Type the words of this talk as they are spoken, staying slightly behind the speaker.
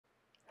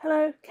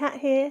Hello, Kat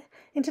here.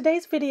 In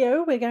today's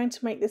video we're going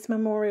to make this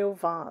memorial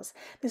vase.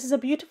 This is a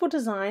beautiful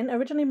design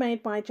originally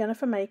made by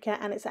Jennifer Maker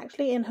and it's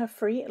actually in her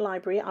free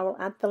library. I will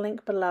add the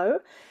link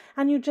below.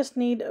 And you just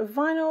need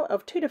vinyl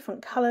of two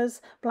different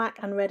colours, black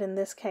and red in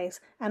this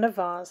case, and a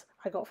vase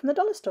I got from the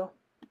dollar store.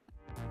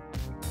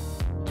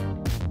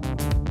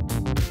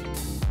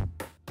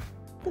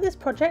 For this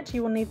project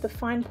you will need the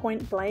fine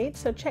point blade,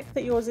 so check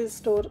that yours is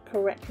stored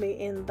correctly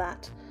in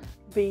that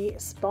V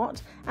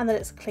spot and that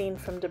it's clean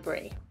from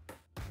debris.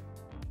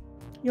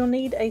 You'll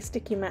need a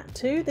sticky mat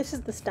too. This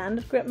is the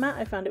standard grip mat.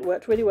 I found it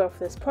worked really well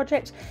for this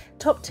project.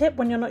 Top tip,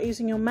 when you're not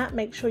using your mat,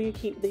 make sure you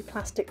keep the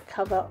plastic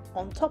cover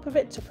on top of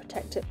it to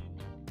protect it.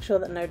 Make sure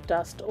that no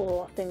dust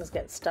or things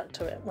get stuck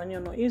to it when you're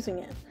not using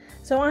it.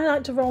 So I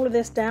like to roller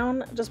this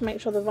down. Just make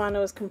sure the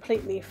vinyl is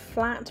completely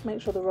flat. Make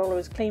sure the roller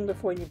is clean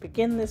before you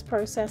begin this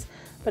process.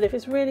 But if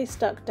it's really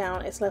stuck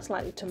down, it's less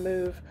likely to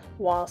move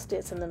whilst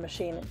it's in the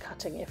machine and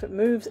cutting. If it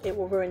moves, it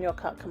will ruin your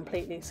cut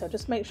completely. So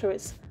just make sure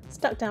it's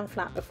stuck down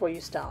flat before you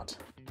start.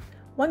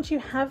 Once you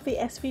have the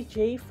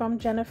SVG from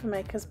Jennifer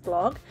Maker's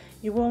blog,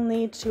 you will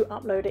need to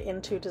upload it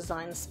into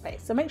Design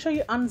Space. So make sure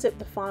you unzip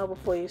the file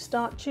before you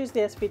start, choose the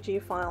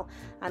SVG file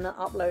and then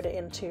upload it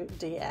into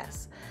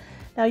DS.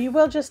 Now you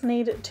will just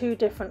need two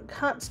different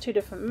cuts, two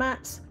different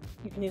mats.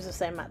 You can use the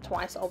same mat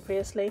twice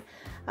obviously,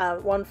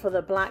 one for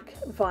the black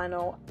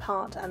vinyl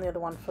part and the other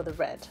one for the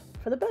red,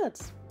 for the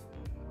birds.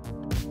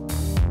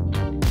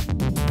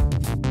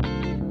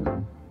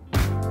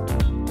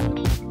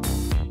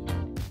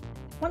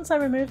 Once I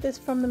remove this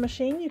from the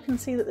machine, you can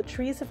see that the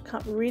trees have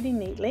cut really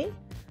neatly.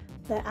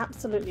 They're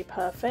absolutely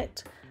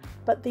perfect,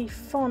 but the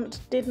font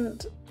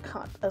didn't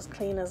cut as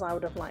clean as I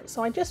would have liked.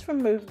 So I just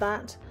removed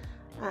that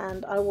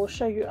and I will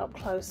show you up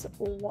close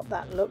what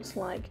that looks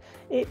like.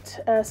 It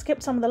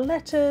skipped some of the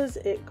letters,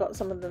 it got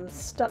some of them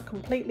stuck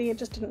completely, it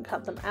just didn't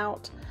cut them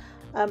out.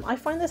 I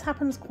find this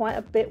happens quite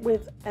a bit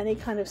with any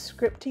kind of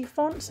scripty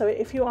font, so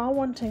if you are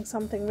wanting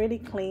something really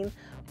clean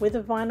with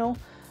a vinyl,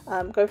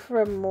 go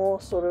for a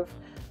more sort of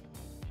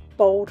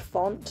bold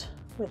font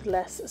with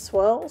less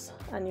swirls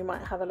and you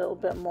might have a little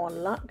bit more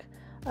luck.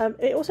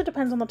 It also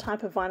depends on the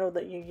type of vinyl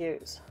that you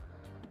use.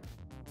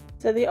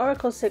 So the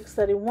Oracle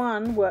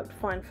 631 worked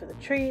fine for the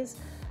trees,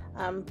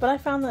 but I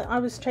found that I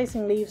was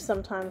chasing leaves.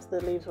 Sometimes the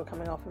leaves were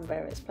coming off in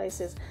various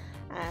places,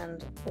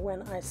 and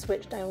when I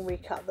switched and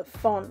recut the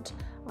font,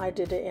 I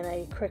did it in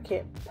a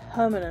Cricut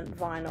permanent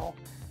vinyl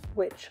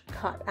which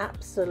cut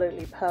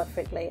absolutely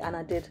perfectly, and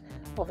I did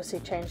obviously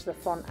change the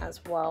font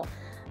as well.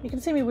 You can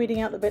see me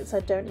weeding out the bits I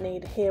don't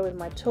need here with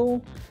my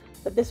tool,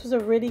 but this was a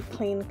really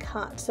clean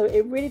cut, so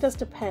it really does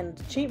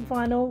depend. Cheap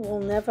vinyl will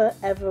never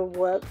ever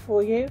work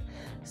for you,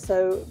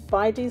 so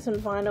buy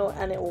decent vinyl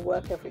and it will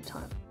work every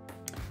time.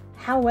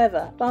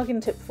 However,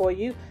 bargain tip for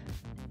you,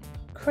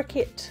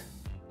 Cricut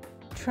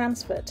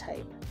transfer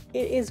tape.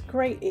 It is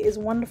great, it is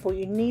wonderful.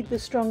 You need the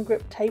strong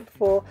grip tape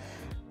for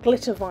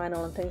glitter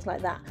vinyl and things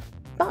like that.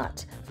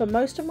 But for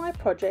most of my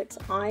projects,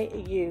 I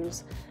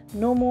use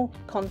normal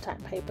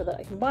contact paper that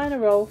I can buy in a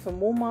roll from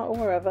Walmart or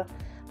wherever,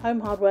 Home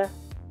Hardware,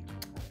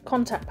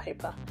 contact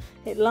paper.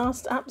 It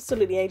lasts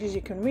absolutely ages,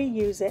 you can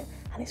reuse it,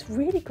 and it's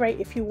really great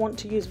if you want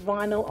to use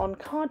vinyl on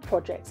card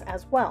projects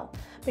as well,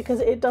 because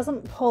it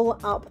doesn't pull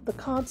up the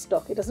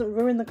cardstock, it doesn't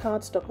ruin the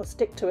cardstock or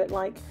stick to it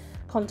like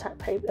contact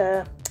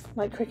paper,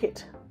 like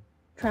Cricut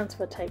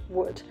transfer tape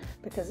would,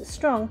 because it's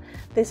strong.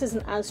 This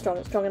isn't as strong,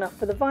 it's strong enough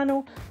for the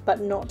vinyl,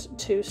 but not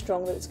too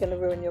strong that it's going to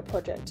ruin your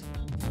project.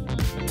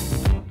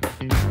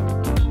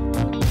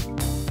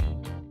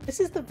 This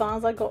is the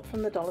vase I got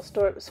from the dollar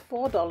store. It was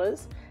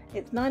 $4.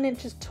 It's 9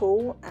 inches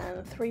tall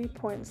and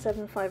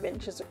 3.75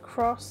 inches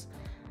across,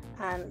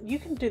 and you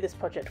can do this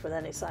project with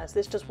any size.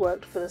 This just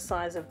worked for the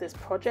size of this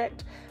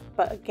project,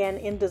 but again,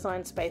 in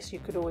Design Space you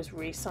could always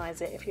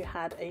resize it if you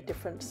had a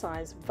different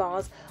size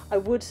vase. I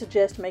would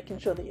suggest making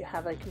sure that you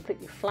have a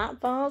completely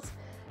flat vase,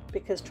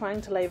 because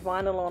trying to lay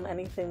vinyl on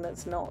anything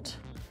that's not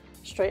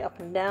straight up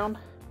and down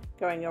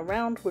going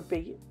around would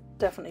be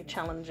definitely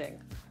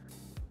challenging.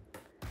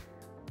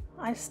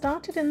 I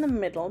started in the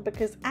middle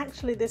because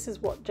actually this is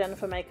what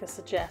Jennifer Maker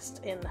suggests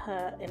in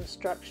her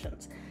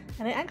instructions,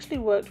 and it actually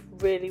worked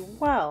really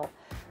well.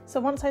 So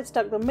once I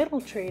stuck the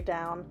middle tree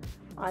down,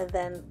 I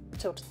then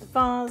tilted the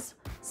vase,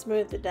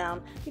 smoothed it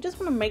down. You just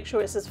want to make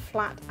sure it's as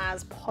flat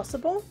as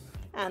possible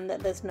and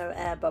that there's no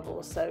air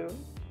bubbles. So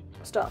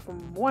start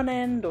from one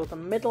end or the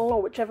middle or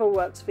whichever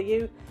works for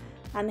you.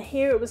 And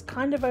here it was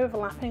kind of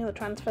overlapping the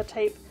transfer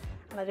tape,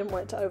 and I didn't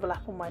want it to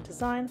overlap on my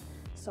design,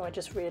 so I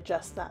just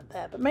readjust that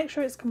there. But make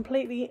sure it's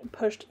completely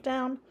pushed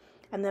down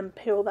and then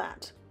peel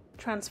that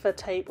transfer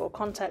tape or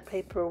contact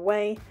paper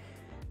away,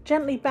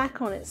 gently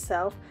back on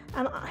itself.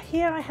 And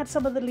here I had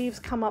some of the leaves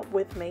come up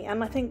with me,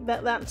 and I think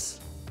that that's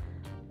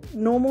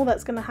normal.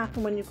 That's going to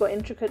happen when you've got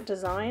intricate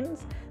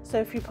designs. So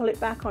if you pull it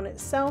back on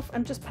itself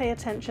and just pay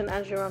attention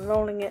as you're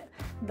unrolling it,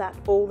 that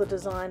all the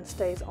design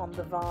stays on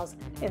the vase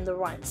in the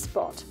right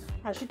spot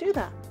as you do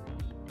that.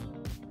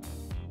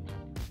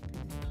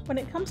 When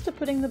it comes to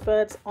putting the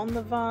birds on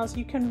the vase,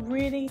 you can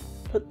really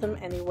put them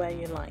anywhere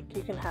you like.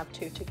 You can have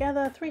 2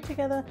 together, 3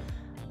 together,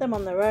 them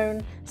on their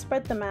own,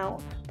 spread them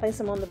out, place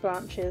them on the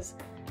branches.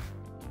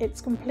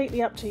 It's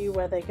completely up to you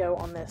where they go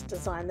on this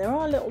design. There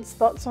are little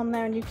spots on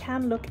there, and you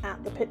can look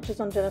at the pictures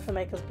on Jennifer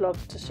Maker's blog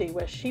to see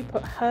where she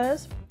put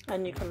hers,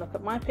 and you can look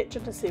at my picture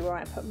to see where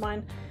I put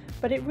mine.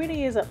 But it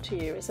really is up to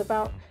you. It's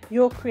about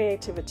your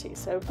creativity,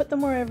 so put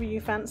them wherever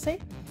you fancy.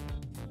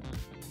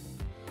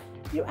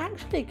 You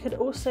actually could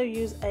also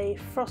use a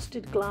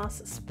frosted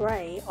glass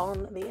spray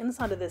on the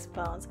inside of this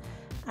vase,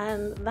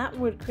 and that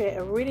would create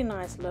a really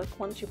nice look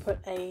once you put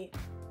a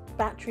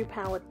battery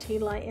powered tea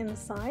light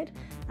inside,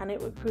 and it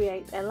would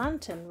create a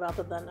lantern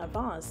rather than a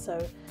vase.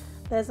 So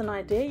there's an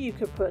idea. You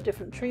could put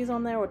different trees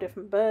on there or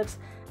different birds,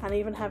 and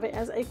even have it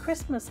as a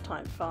Christmas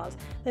type vase.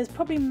 There's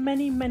probably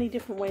many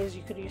different ways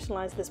you could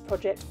utilize this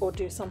project or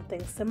do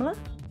something similar.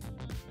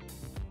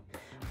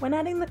 When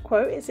adding the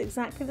quote, it's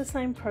exactly the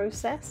same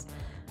process.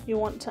 You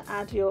want to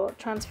add your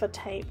transfer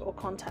tape or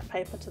contact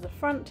paper to the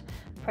front,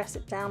 press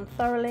it down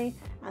thoroughly,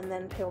 and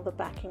then peel the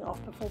backing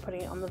off before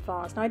putting it on the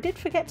vase. Now, I did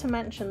forget to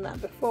mention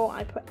that before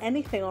I put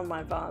anything on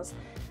my vase,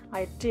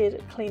 I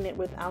did clean it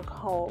with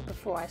alcohol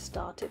before I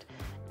started.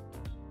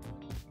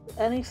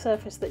 Any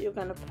surface that you're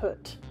going to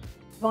put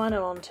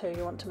vinyl onto,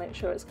 you want to make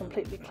sure it's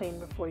completely clean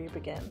before you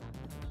begin.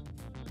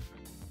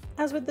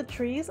 As with the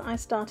trees, I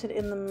started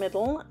in the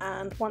middle,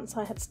 and once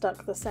I had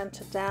stuck the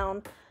center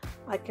down,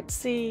 I could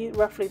see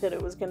roughly that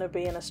it was going to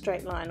be in a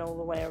straight line all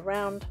the way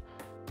around,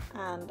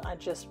 and I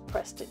just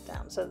pressed it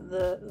down so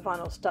the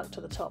vinyl stuck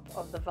to the top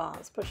of the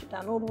vase. Push it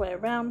down all the way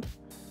around,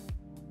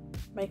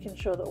 making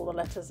sure that all the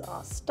letters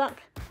are stuck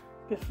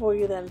before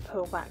you then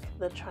pull back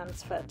the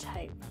transfer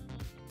tape.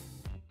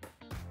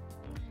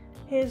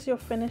 Here's your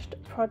finished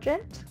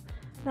project.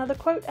 Now, the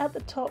quote at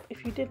the top,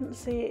 if you didn't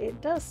see it,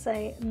 it does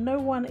say, "No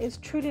one is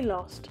truly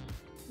lost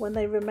when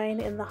they remain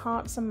in the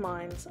hearts and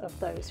minds of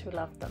those who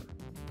love them."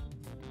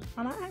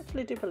 And I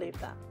actually do believe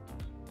that.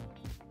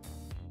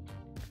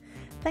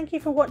 Thank you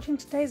for watching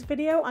today's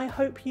video. I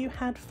hope you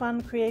had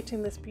fun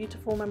creating this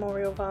beautiful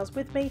memorial vase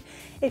with me.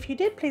 If you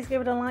did, please give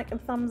it a like and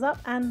thumbs up,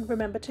 and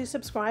remember to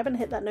subscribe and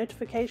hit that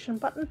notification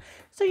button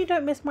so you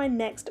don't miss my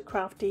next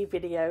crafty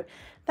video.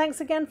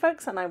 Thanks again,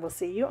 folks, and I will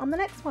see you on the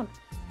next one.